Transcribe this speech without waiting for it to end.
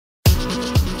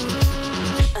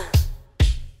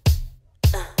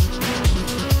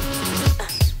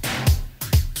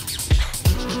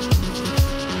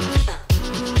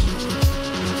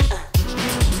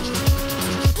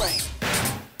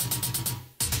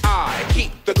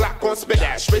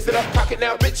Raise it up, pocket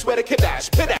now, bitch, where the kid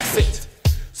dash, pit ass it.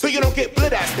 So you don't get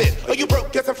blit ass it. Or you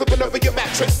broke, guess I'm flipping over your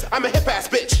mattress. I'm a hip ass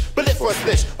bitch, but live for a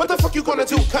snitch. What the fuck you gonna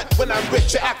do, cunt, when I'm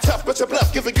rich? You act tough, but your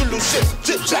bluff giving you loose shit.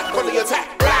 Jip jack on the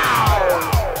attack,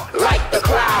 blow. Like the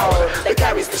cloud that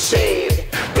carries the shade,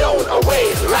 blown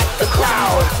away like the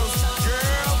crowd.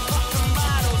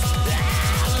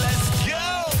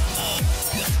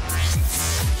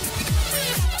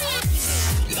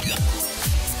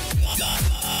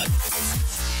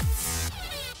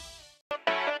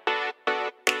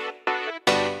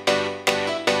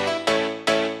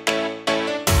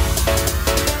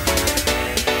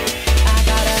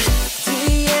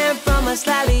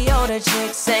 Slightly older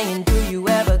chick saying, do you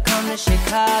ever come to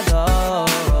Chicago?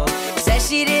 Said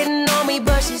she didn't know me,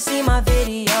 but she seen my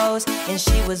videos, and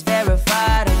she was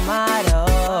verified a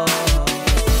model.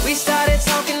 We started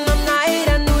talking all night,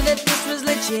 I knew that this was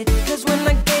legit, cause when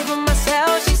I gave her my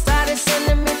cell, she started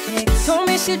sending me pics. Told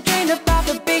me she dreamed about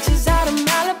the beaches out of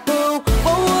Malibu.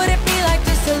 What would it be like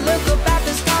just to look up at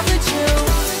the stars with you?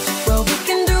 Well, we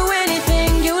can do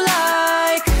anything you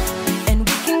like, and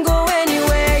we can go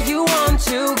anywhere you want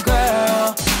to,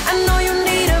 girl. I know you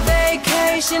need a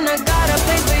vacation, I got a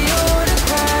place for you to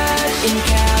crash in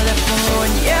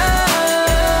California.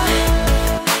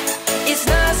 It's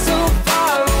not so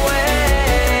far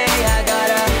away. I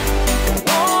gotta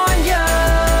warn ya,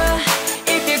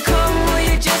 if you come, well,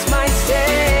 you just might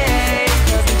stay.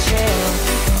 Cause we chill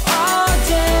all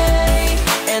day,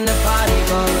 and the party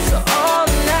goes all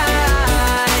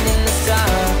night in the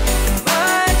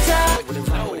summertime.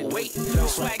 Wait,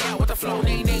 swag out with the flow,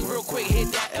 name real quick,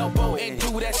 hit that elbow and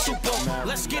do that super.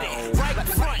 Let's get it right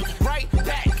front, right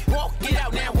back. Walk it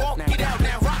out now, rock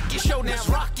your shoulders,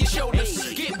 rock your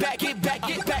shoulders. Get back, get back,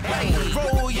 get back. Hey,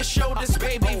 roll your shoulders,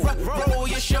 baby. Roll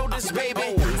your shoulders,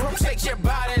 baby. Rotate your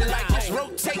body like this,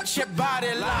 rotate your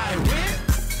body like whip.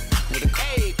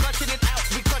 Hey, clutching it out,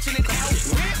 we clutching it out.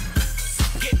 Whip,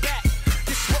 get back.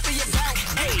 This is what we about.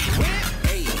 Hey, whip.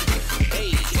 Hey, hey,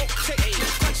 rotate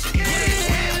your clutch.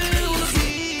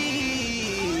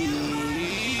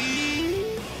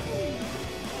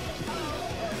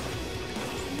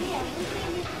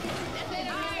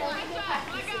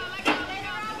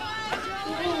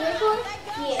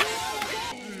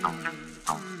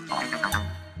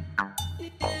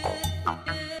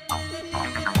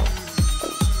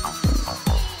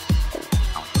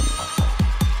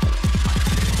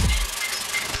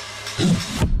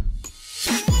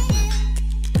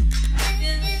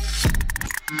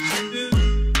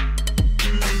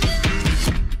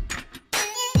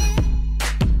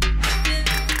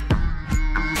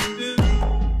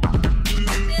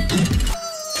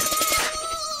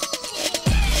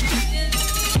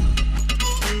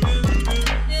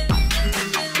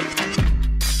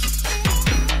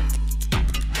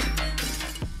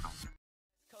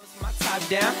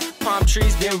 Down. Palm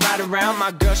trees been right around.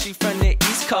 My girl, she from the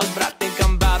East Coast, but I think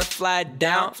I'm about to fly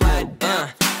down.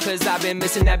 Cause I've been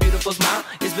missing that beautiful smile.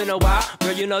 It's been a while,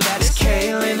 girl, you know that it's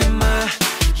Kaylin in my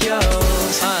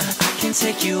yo's. I can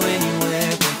take you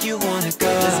anywhere where you wanna go.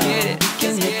 Let's get it, we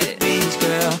can hit the beach,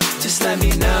 girl. Just let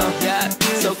me know. Yeah,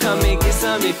 so come and get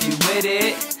some if you with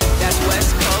it. That's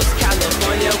West Coast,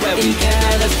 California, where we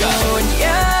can. Let's go.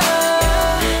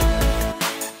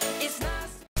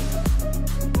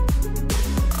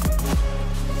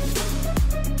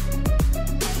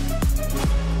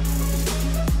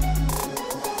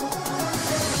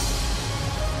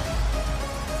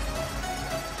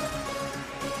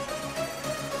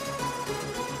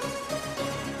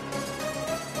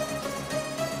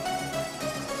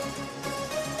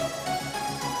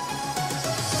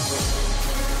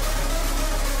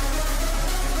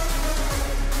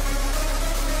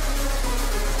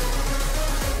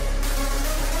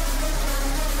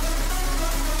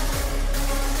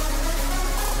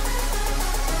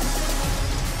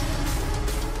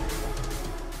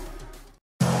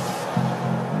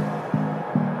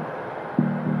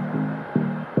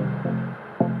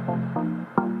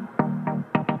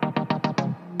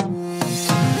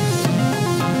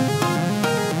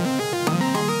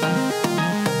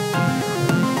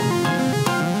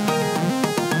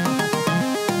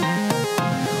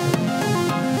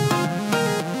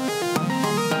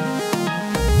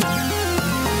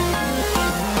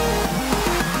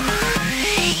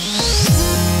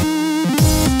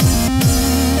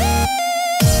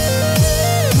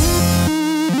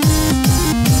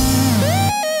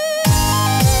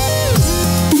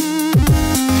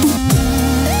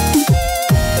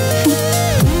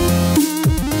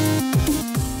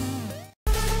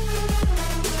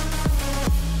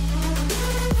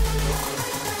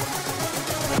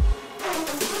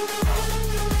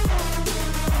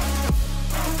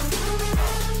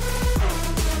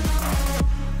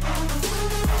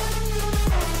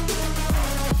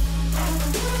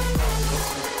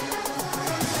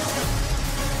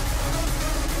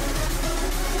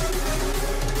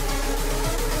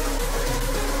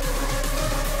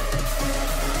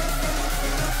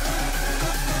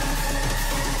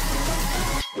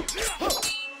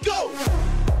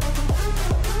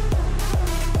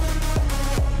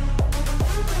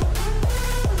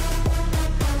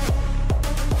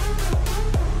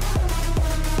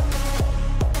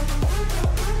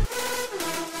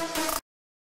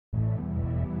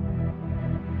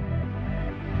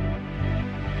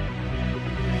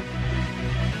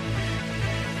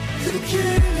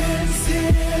 beginning's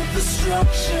here, the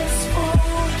structure's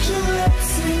fall,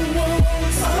 collapsing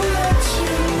walls, I'll let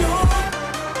you know.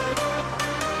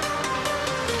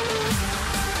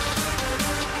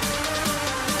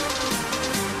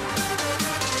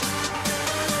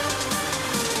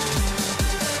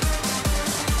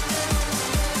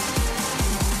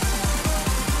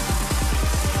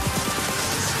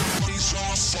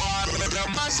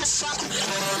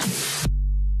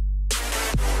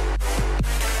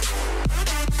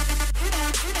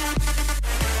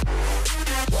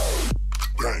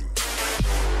 Gang.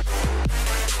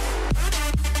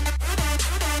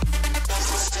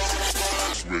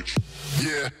 Rich.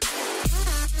 Yeah.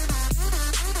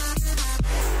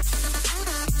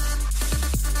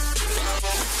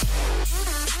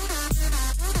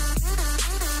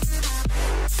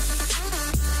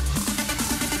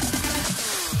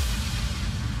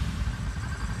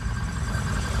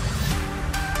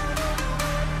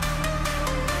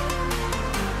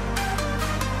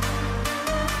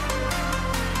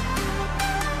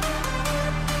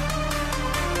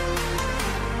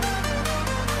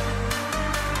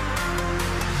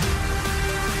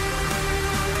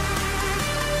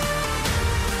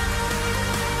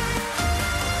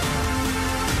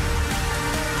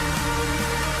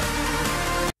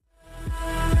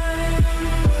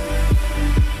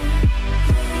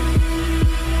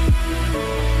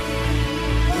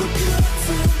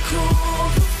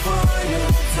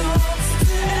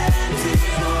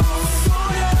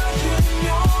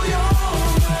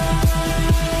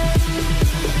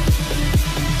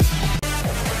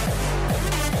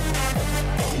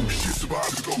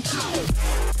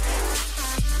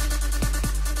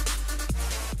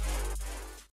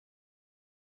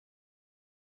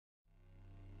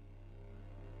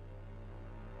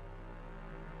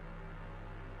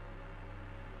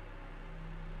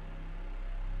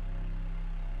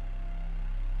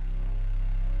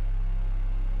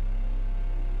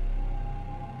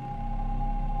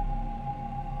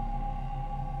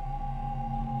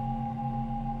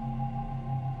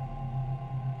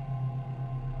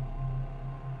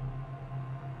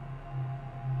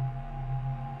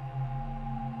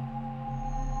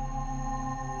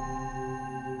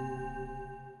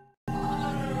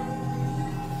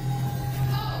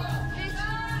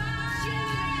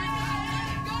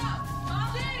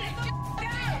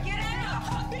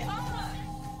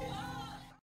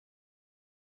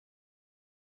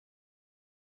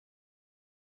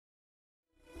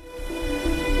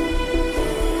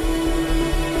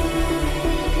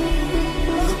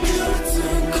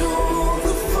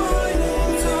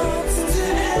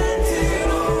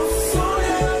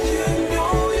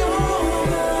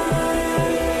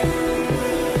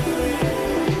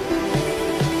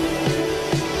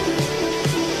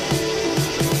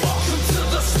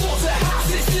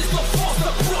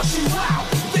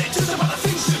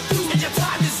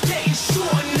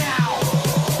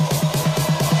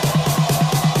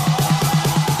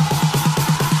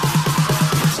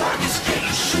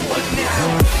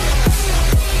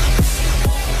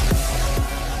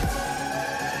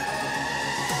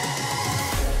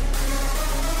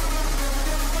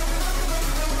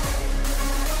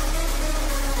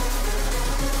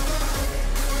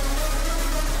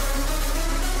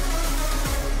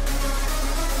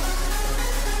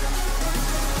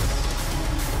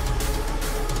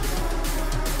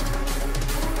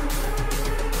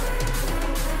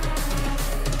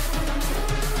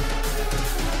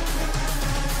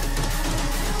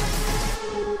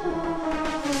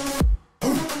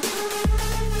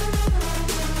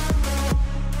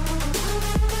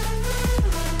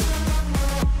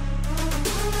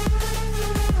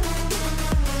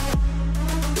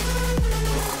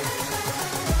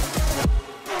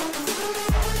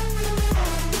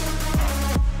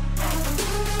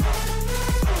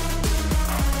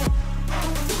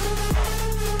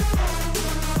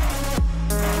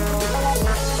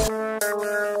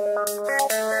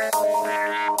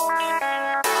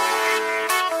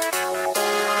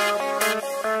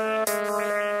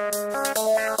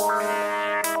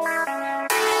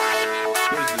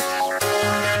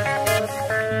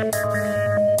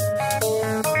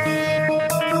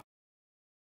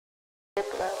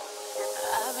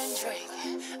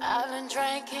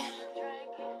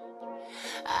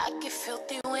 I get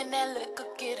filthy when that liquor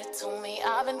get it to me.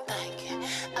 I've been thinking,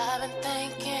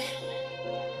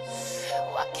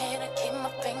 why can't I keep my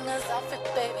fingers off it,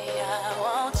 baby? I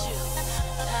want you,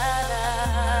 nah.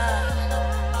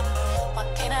 Why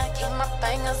can't I keep my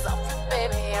fingers off it,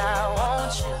 baby? I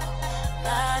want you,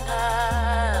 nah.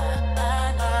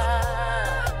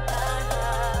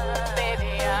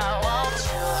 Baby, I want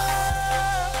you.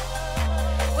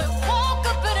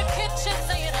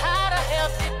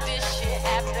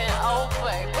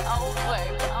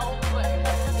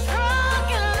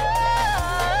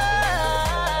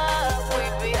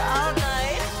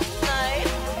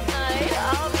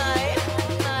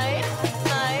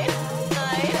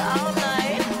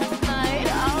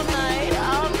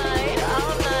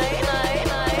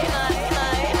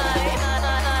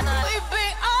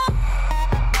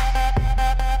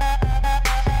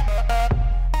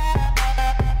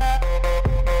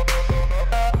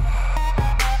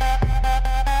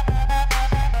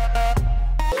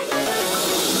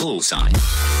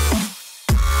 B-side.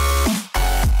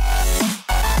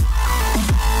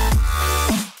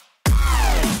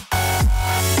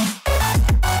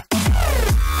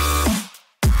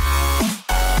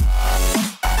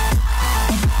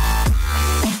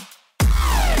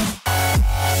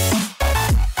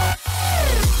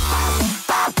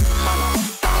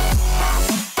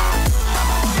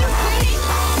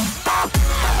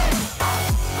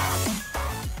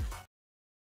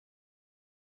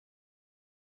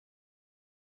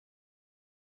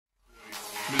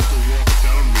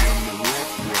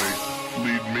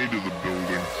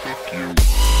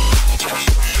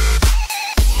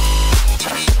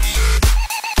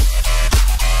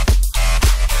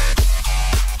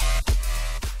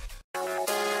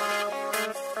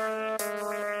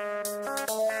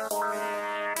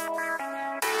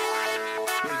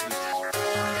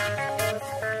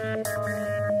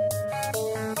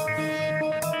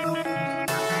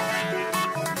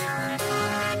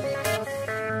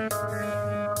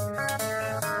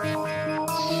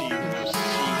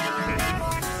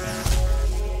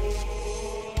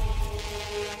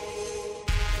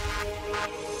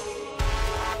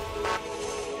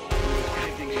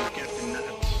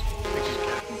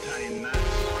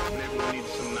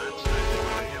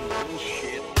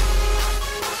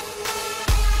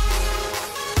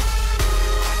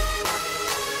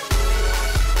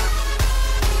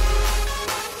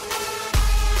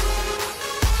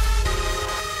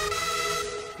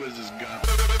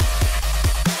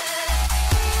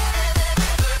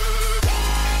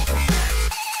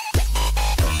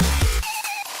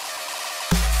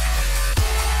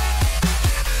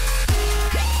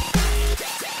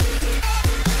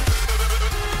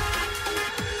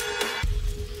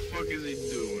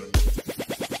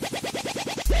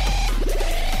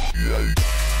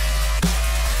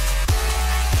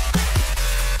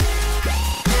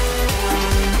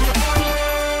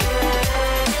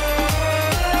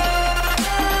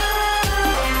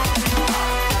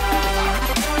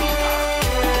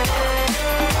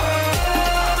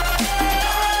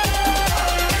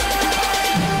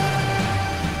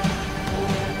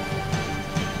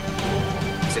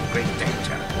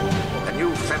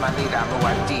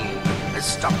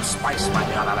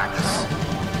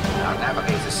 Our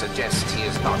navigators suggest he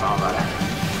is not on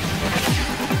that.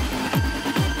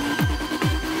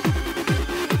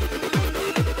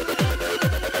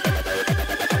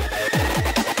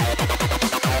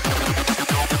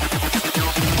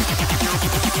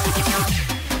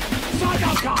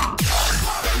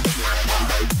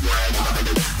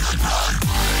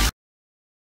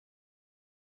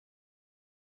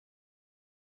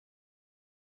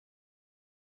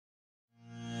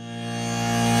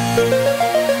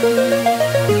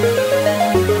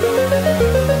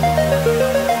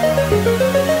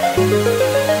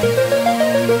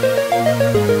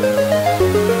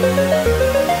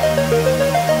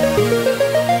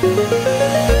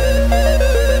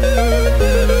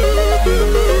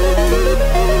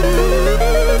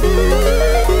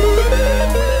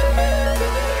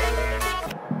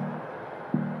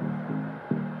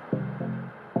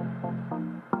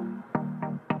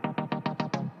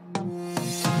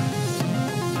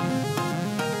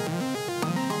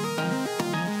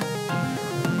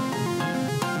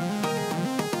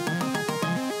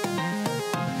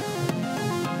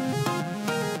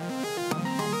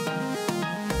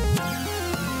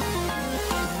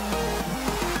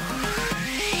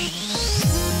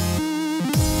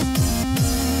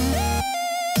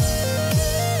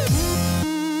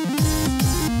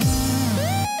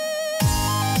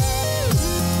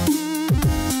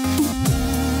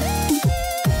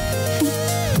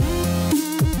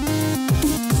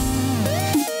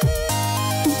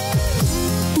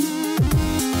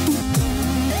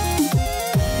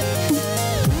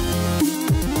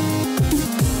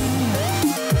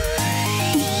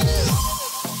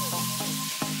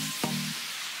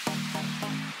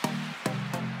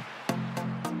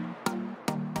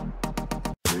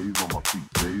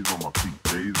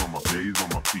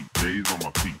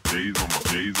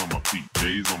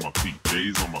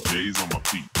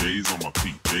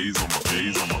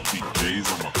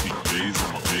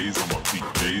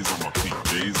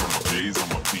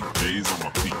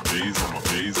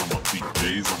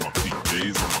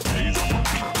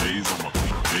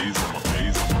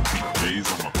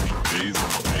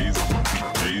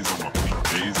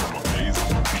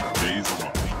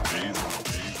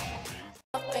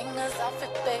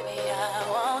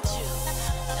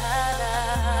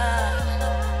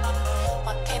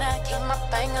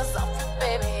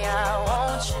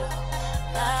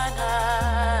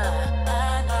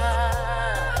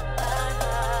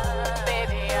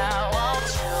 Baby, I want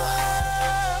you.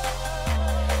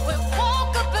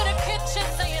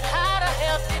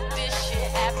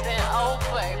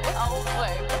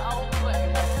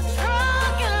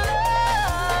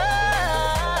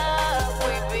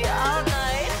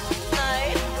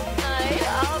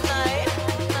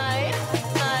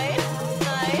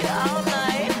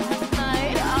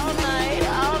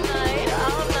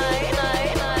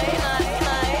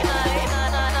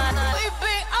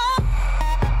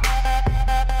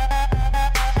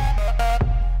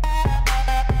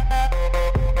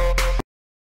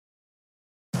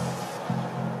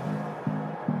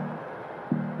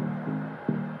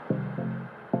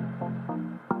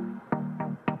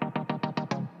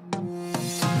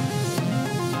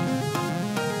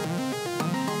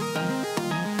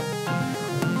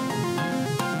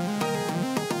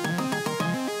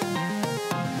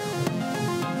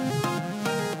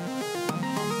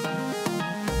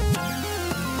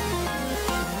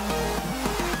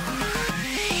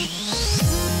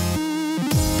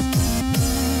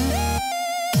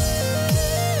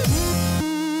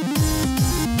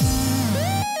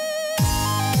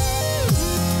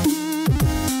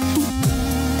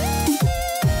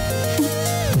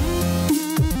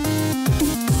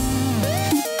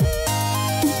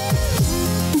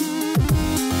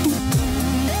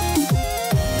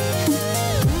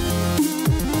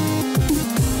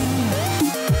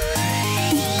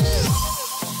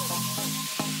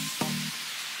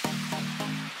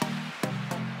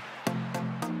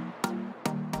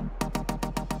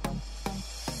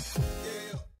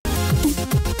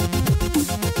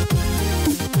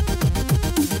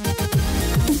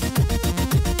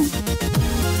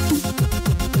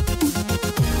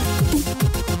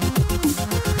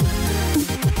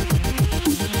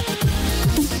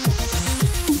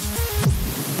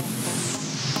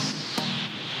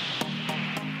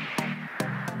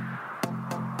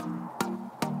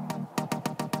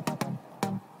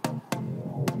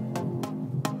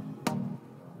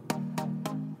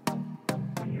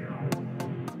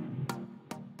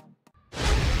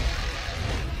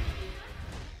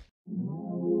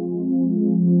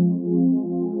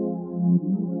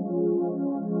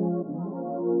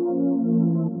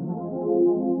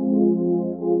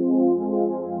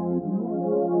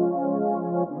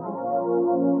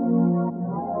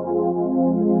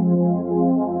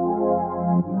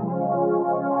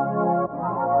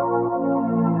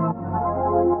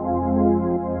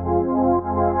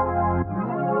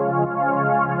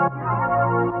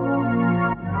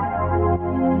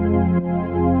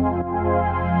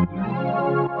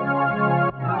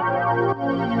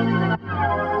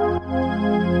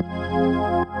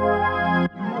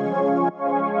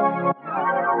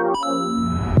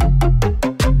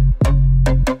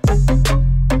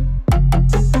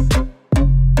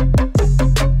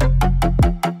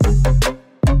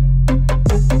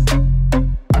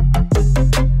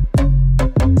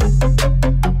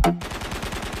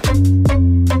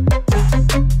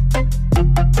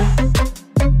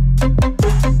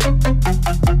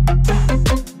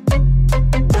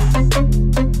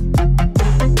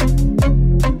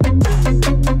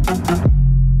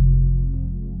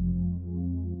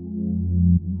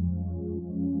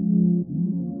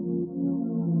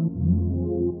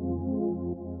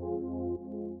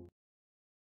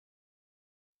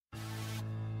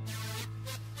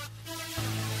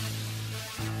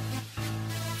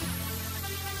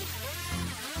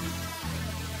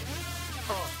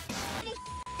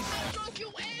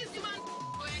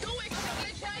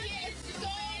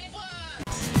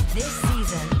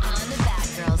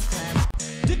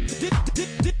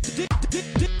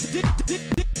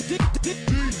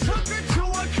 Took her to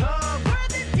a club.